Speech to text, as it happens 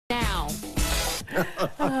now.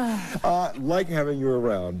 Like having you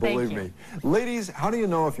around, believe me. Ladies, how do you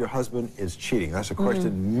know if your husband is cheating? That's a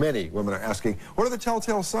question many women are asking. What are the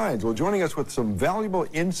telltale signs? Well, joining us with some valuable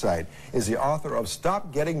insight is the author of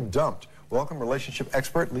Stop Getting Dumped. Welcome, relationship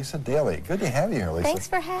expert Lisa Daly. Good to have you here, Lisa. Thanks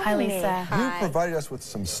for having me. Hi, Lisa. You provided us with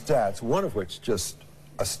some stats, one of which just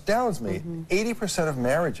astounds me. 80% of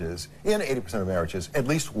marriages, at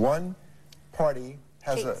least one party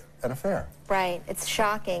has an affair. Right. It's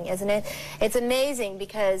shocking, isn't it? It's amazing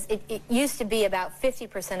because it used to be about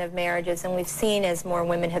 50% of marriages, and we've seen as more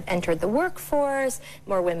women have entered the workforce,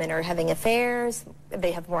 more women are having affairs,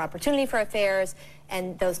 they have more opportunity for affairs,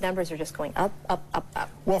 and those numbers are just going up, up, up, up.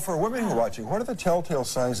 Well, for women who are watching, what are the telltale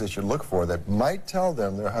signs they should look for that might tell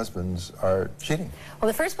them their husbands are cheating? Well,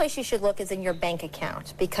 the first place you should look is in your bank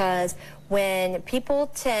account, because when people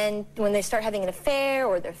when they start having an affair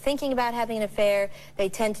or they're thinking about having an affair, they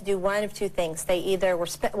tend to do one of two things. They either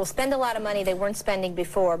will spend a lot of money they weren't spending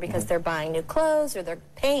before because they're buying new clothes or they're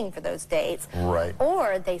paying for those dates. Right.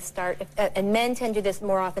 Or they start, and men tend to do this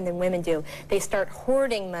more often than women do, they start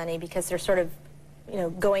hoarding money because they're sort of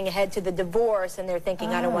going ahead to the divorce, and they're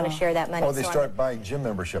thinking, I don't want to share that money. Oh, they start buying gym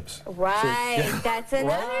memberships. Right, that's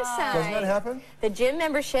another sign. Doesn't that happen? The gym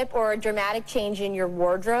membership, or a dramatic change in your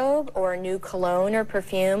wardrobe, or a new cologne or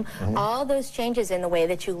perfume, all those changes in the way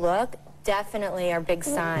that you look definitely are big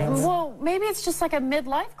signs. Well, maybe it's just like a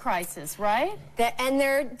midlife crisis, right? And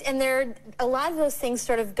a lot of those things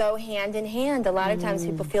sort of go hand in hand. A lot of times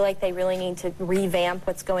people feel like they really need to revamp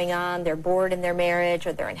what's going on. They're bored in their marriage,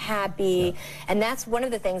 or they're unhappy. And that's one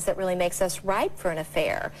of the things that really makes us ripe for an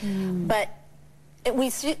affair. But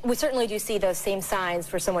we certainly do see those same signs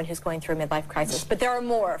for someone who's going through a midlife crisis, but there are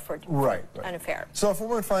more for an affair. So if a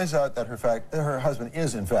woman finds out that her husband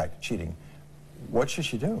is in fact cheating, what should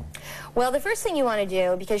she do? Well, the first thing you want to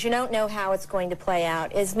do, because you don't know how it's going to play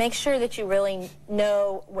out, is make sure that you really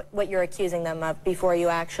know what you're accusing them of before you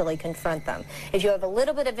actually confront them. If you have a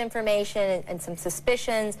little bit of information and some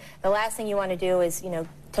suspicions, the last thing you want to do is,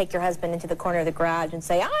 take your husband into the corner of the garage and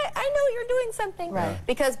say, I know you're doing something. Right.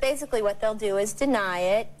 Because basically what they'll do is deny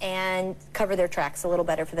it and cover their tracks a little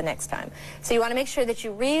better for the next time. So you want to make sure that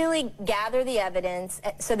you really gather the evidence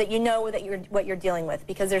so that you know that what you're dealing with,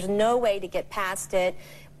 because there's no way to get past it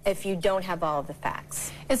if you don't have all of the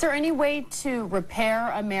facts. Is there any way to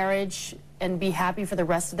repair a marriage and be happy for the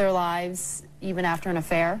rest of their lives, even after an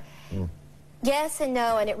affair? Yes and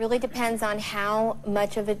no, and it really depends on how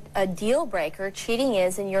much of a deal breaker cheating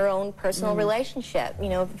is in your own personal relationship.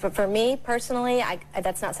 For me personally,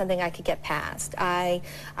 that's not something I could get past. I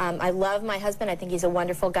love my husband. I think he's a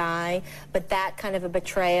wonderful guy, but that kind of a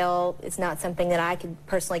betrayal is not something that I could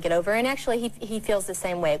personally get over. And actually, he feels the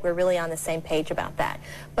same way. We're really on the same page about that.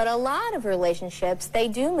 But a lot of relationships, they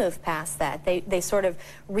do move past that. They sort of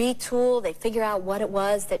retool. They figure out what it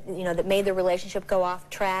was that that made the relationship go off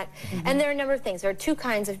track. And there are a number of things. There are two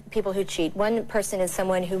kinds of people who cheat. One person is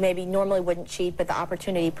someone who maybe normally wouldn't cheat, but the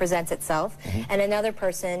opportunity presents itself. And another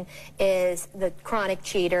person is the chronic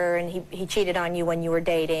cheater, and he cheated on you when you were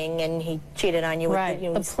dating, and he cheated on you with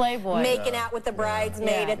the playboy, making out with the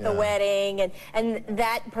bridesmaid at the wedding, and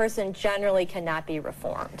that person generally cannot be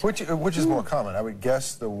reformed. Which is more common? I would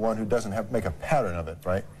guess the one who doesn't make a pattern of it,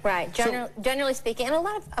 right? Right. Generally speaking, and a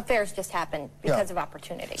lot of affairs just happen because of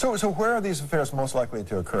opportunity. So where are these affairs most likely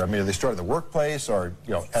to occur? I mean, are they start at the workplace, or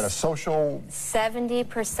at a social?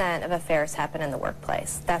 70% of affairs happen in the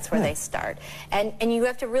workplace. That's where they start. And you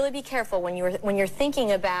have to really be careful when you're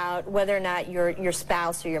thinking about whether or not your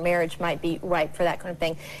spouse or your marriage might be ripe for that kind of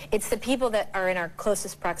thing. It's the people that are in our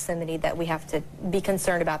closest proximity that we have to be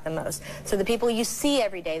concerned about the most. So the people you see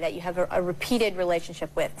every day that you have a repeated relationship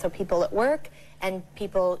with. So people at work and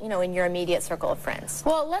people, in your immediate circle of friends.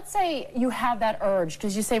 Well, let's say you have that urge,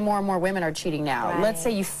 because you say more and more women are cheating now. Right. Let's say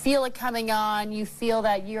you feel it coming on, you feel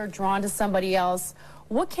that you're drawn to somebody else.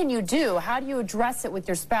 What can you do? How do you address it with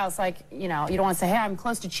your spouse? Like, you don't want to say, hey, I'm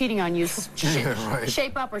close to cheating on you,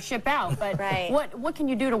 shape up or ship out. But what can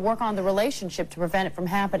you do to work on the relationship to prevent it from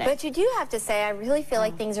happening? But you do have to say, I really feel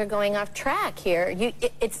like things are going off track here.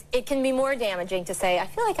 It can be more damaging to say, I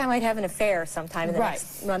feel like I might have an affair sometime in the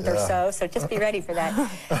next month or so just be ready for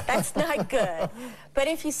that. That's not good. But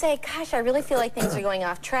if you say, gosh, I really feel like things are going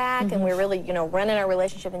off track and we're really, running our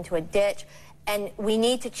relationship into a ditch, and we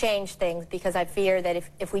need to change things because I fear that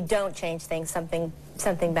if we don't change things, something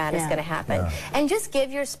something bad is going to happen. And just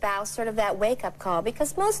give your spouse sort of that wake-up call,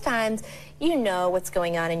 because most times you know what's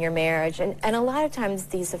going on in your marriage, and a lot of times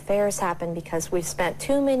these affairs happen because we've spent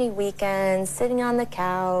too many weekends sitting on the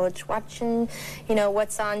couch watching, you know,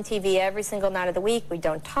 what's on TV every single night of the week. We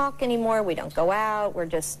don't talk anymore, we don't go out, we're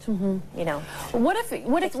just, you know. What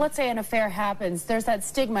if, let's say, an affair happens, there's that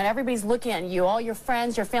stigma, and everybody's looking at you, all your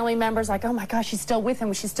friends, your family members, like, oh my gosh, she's still with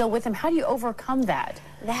him, she's still with him. How do you overcome that?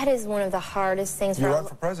 That is one of the hardest things. You run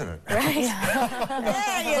for president. Right.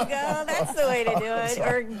 There you go. That's the way to do it.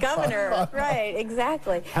 Or governor. Right,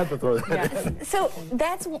 exactly. Had to throw that in. So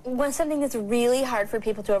that's something that's really hard for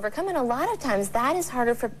people to overcome, and a lot of times that is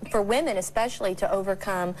harder for women especially to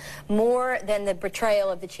overcome more than the betrayal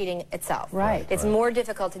of the cheating itself. Right. It's more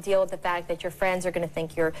difficult to deal with the fact that your friends are going to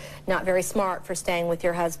think you're not very smart for staying with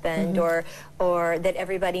your husband, or that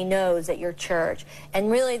everybody knows at your church.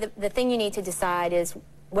 And really the thing you need to decide is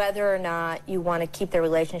whether or not you want to keep the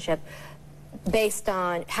relationship based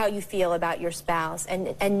on how you feel about your spouse,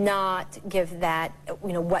 and not give that,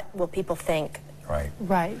 you know, what will people think. Right.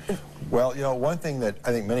 Right. Well, you know, one thing that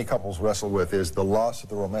I think many couples wrestle with is the loss of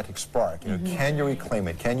the romantic spark. You know, can you reclaim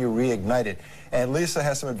it? Can you reignite it? And Lisa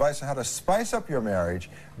has some advice on how to spice up your marriage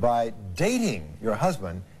by dating your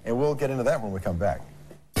husband, and we'll get into that when we come back.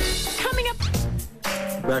 Coming up.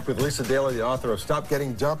 Back with Lisa Daly, the author of Stop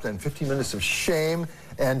Getting Dumped and 15 Minutes of Shame.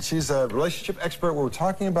 And she's a relationship expert. We're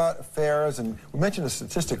talking about affairs, and we mentioned a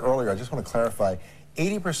statistic earlier. I just want to clarify.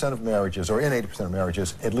 80% of marriages, or in 80% of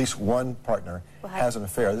marriages, at least one partner has an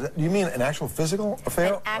affair. Do you mean an actual physical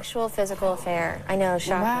affair? An actual physical affair. I know,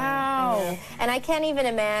 shocking. Wow. I know. And I can't even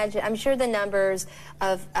imagine, I'm sure the numbers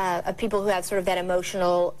of people who have sort of that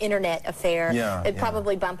emotional internet affair, it'd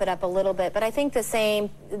probably bump it up a little bit. But I think the same,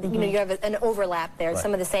 you know, you have an overlap there.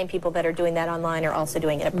 Some of the same people that are doing that online are also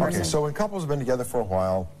doing it in person. Okay, so when couples have been together for a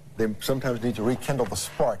while, they sometimes need to rekindle the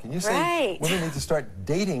spark. And you say women need to start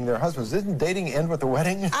dating their husbands. Didn't dating end with the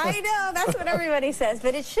wedding? I know, that's what everybody says,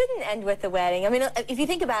 but it shouldn't end with the wedding. I mean, if you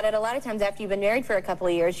think about it, a lot of times after you've been married for a couple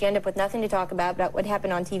of years, you end up with nothing to talk about what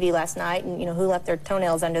happened on TV last night, and, you know, who left their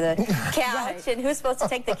toenails under the couch, and who's supposed to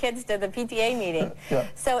take the kids to the PTA meeting.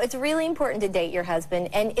 So it's really important to date your husband,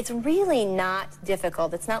 and it's really not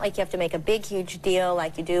difficult. It's not like you have to make a big, huge deal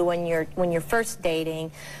like you do when you're first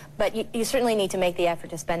dating. But you certainly need to make the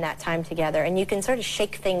effort to spend that time together, and you can sort of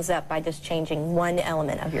shake things up by just changing one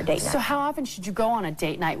element of your date night. So how often should you go on a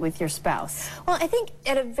date night with your spouse? Well, I think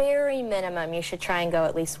at a very minimum you should try and go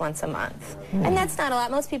at least once a month. And that's not a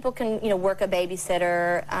lot. Most people can, you know, work a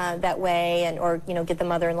babysitter that way, or, you know, get the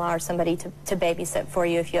mother-in-law or somebody to babysit for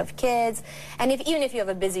you if you have kids. And even if you have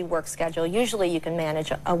a busy work schedule, usually you can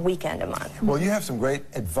manage a weekend a month. Well, you have some great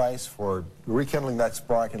advice for rekindling that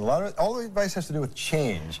spark, and all the advice has to do with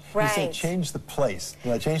change. Right. You say change the place.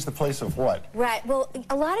 You know, change the place of what? Right. Well,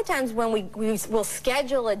 a lot of times when we'll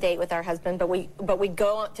schedule a date with our husband, but we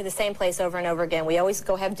go to the same place over and over again. We always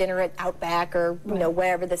go have dinner at Outback or, you know,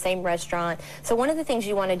 wherever, the same restaurant. So one of the things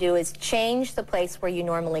you want to do is change the place where you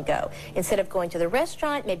normally go. Instead of going to the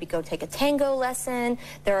restaurant, maybe go take a tango lesson.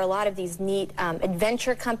 There are a lot of these neat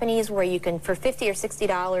adventure companies where you can, for $50 or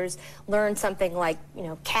 $60, learn something like, you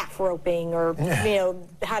know, calf roping, or you know,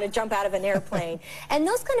 how to jump out of an airplane. And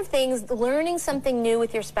those kind of things, learning something new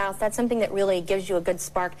with your spouse, that's something that really gives you a good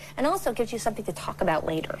spark, and also gives you something to talk about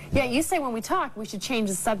later. Yeah, you say when we talk, we should change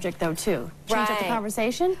the subject, though, too. Change up the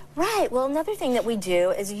conversation? Right. Well, another thing that we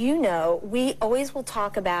do is, you know, we always will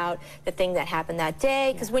talk about the thing that happened that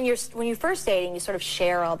day, because when you're first dating, you sort of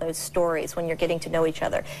share all those stories when you're getting to know each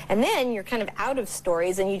other. And then you're kind of out of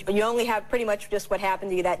stories, and you only have pretty much just what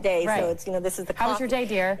happened to you that day. So it's, you know, this is the coffee. How was your day,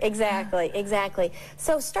 dear? Exactly, exactly.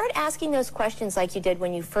 So start asking those questions like you did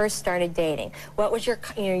when you first started dating. What was your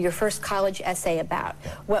first college essay about?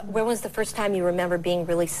 When was the first time you remember being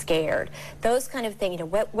really scared? Those kind of things. You know,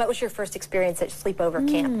 what was your first experience at sleepover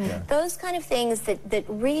camp? Those kind of things that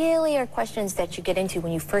really are questions that you get into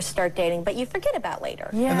when you first start dating, but you forget about later.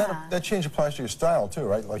 And that change applies to your style too,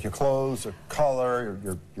 right? Like your clothes, your color,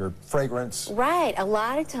 your fragrance. Right. A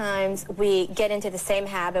lot of times we get into the same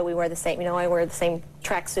habit. We wear the same, you know, I wear the same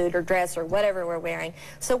tracksuit or dress or whatever we're wearing.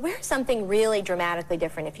 So wear something really dramatically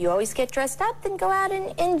different. If you always get dressed up, then go out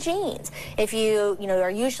in jeans. If you know, are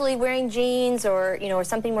usually wearing jeans, or, you know, or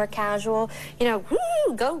something more casual, you know,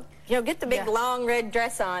 woo, go You know, get the big long red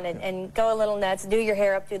dress on and go a little nuts. Do your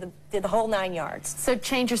hair up through the whole 9 yards. So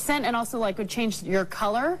change your scent and also like would change your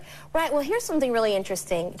color? Right. Well, here's something really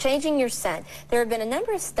interesting. Changing your scent. There have been a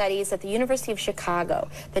number of studies at the University of Chicago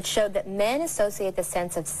that showed that men associate the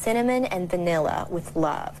scents of cinnamon and vanilla with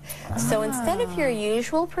love. So instead of your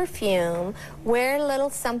usual perfume, wear a little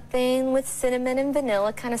something with cinnamon and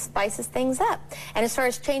vanilla, kind of spices things up. And as far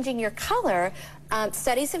as changing your color,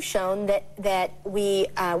 studies have shown that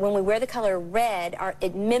when we wear the color red,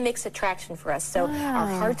 it mimics attraction for us. So our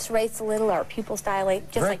hearts race a little, our pupils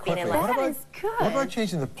dilate, just Very like being in quickly, love. That is good. What about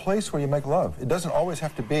changing the place where you make love? It doesn't always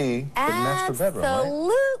have to be the master bedroom, right?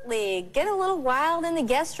 Absolutely. Get a little wild in the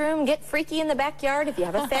guest room. Get freaky in the backyard. If you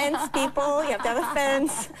have a fence, people, you have to have a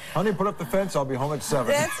fence. Honey, put up the fence. I'll be home at 7.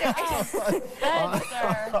 That's right. Good,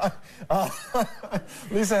 sir.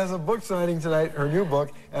 Lisa has a book signing tonight, her new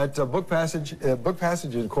book, at Book Passage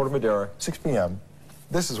in Corte Madera, 6 p.m.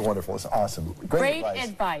 This is wonderful. It's awesome. Great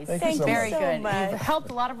advice. Thank you so Very much. good. You've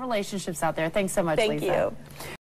helped a lot of relationships out there. Thanks so much, Thank Lisa. you.